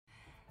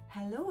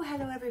Hello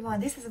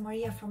everyone, this is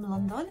Maria from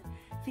London,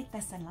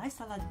 fitness and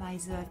lifestyle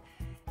advisor,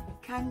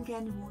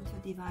 Kangen water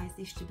device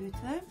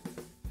distributor,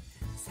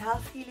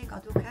 self-healing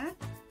advocate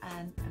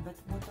and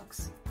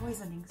Botox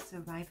poisoning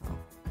survival.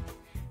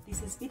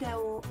 This is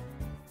video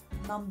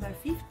number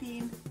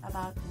 15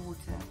 about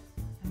water.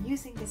 I'm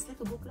using this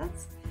little booklet,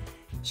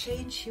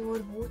 Change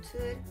Your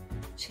Water,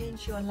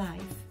 Change Your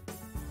Life.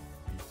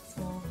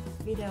 So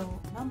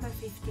video number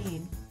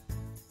 15.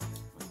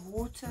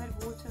 Water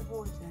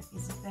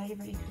is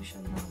very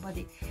crucial in our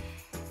body.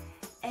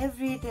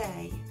 Every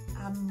day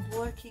I'm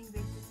working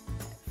with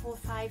 4 or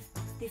 5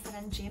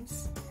 different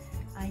gyms.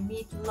 I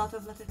meet a lot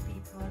of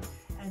people,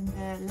 and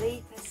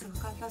the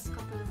last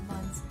couple of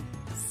months,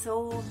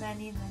 so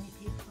many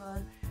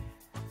people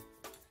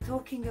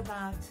talking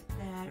about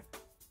their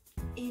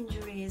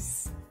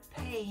injuries,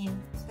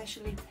 pain,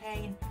 especially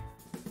pain,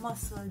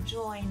 muscle,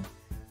 joint,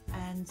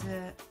 and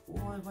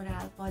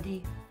overall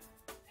body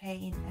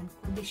pain and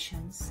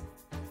conditions.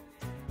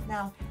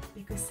 Now,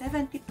 because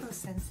 70%,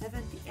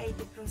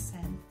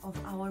 80% of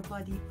our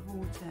body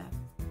water,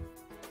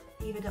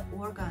 even the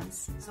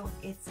organs, so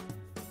it's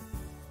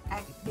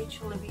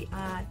literally we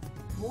are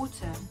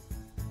water.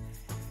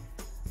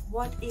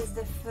 What is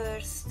the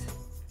first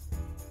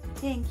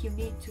thing you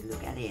need to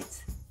look at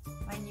it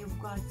when you've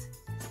got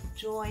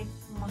joint,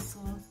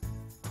 muscle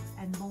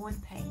and bone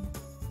pain?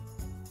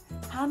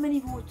 How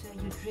many water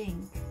you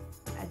drink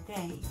a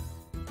day?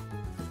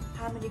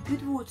 How many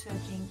good water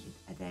drink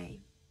a day?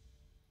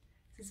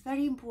 It's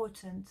very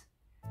important.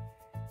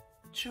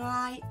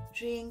 Try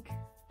drink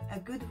a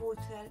good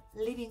water,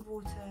 living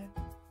water,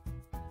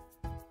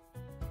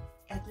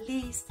 at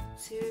least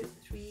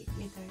 2-3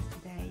 liters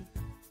a day.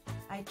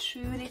 I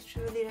truly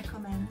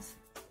recommend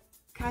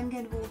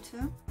Kangen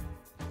water.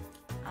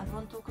 I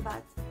won't talk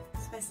about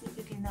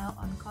specifically now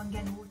on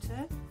Kangen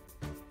water,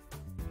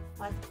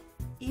 but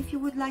if you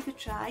would like to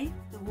try,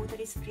 the water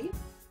is free.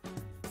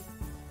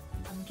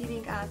 I'm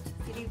giving out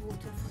free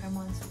water for a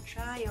month to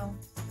trial.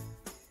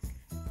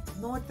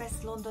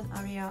 Northwest London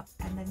area,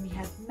 and then we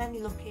have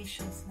many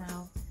locations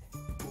now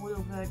all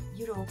over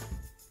Europe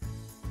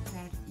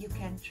where you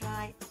can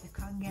try the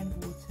Kangen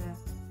water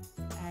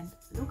and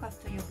look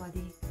after your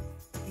body.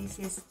 This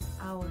is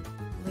our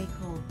way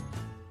home.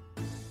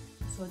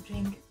 So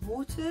drink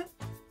water,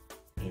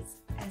 it's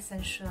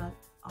essential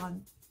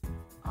on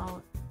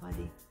our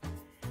body.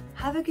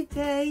 Have a good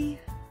day.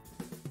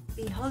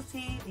 Be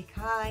healthy, be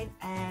kind,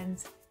 and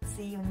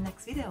see you in the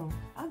next video.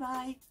 Bye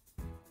bye.